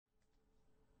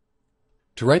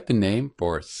To write the name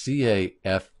for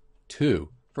CaF2,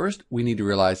 first we need to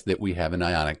realize that we have an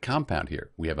ionic compound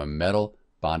here. We have a metal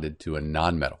bonded to a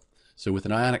nonmetal. So with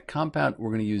an ionic compound,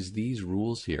 we're going to use these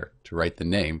rules here to write the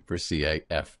name for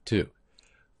CaF2.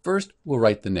 First, we'll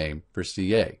write the name for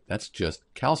Ca. That's just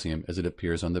calcium as it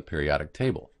appears on the periodic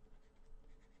table.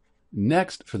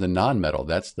 Next, for the nonmetal,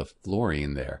 that's the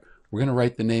fluorine there, we're going to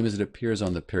write the name as it appears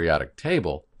on the periodic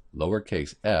table,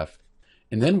 lowercase f,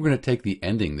 and then we're going to take the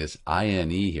ending, this INE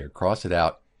here, cross it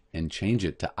out, and change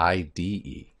it to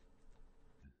IDE.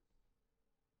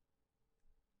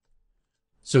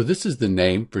 So this is the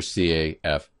name for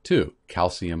CaF2,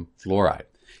 calcium fluoride.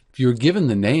 If you were given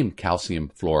the name calcium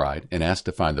fluoride and asked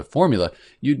to find the formula,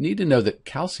 you'd need to know that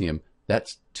calcium,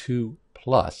 that's 2+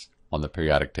 on the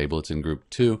periodic table. It's in group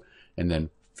 2. And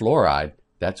then fluoride,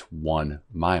 that's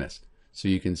 1-. So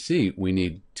you can see we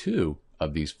need 2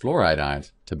 of these fluoride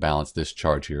ions to balance this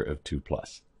charge here of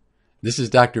 2+. This is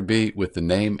Dr. B with the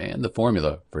name and the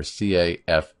formula for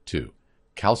CaF2,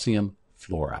 calcium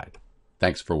fluoride.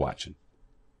 Thanks for watching.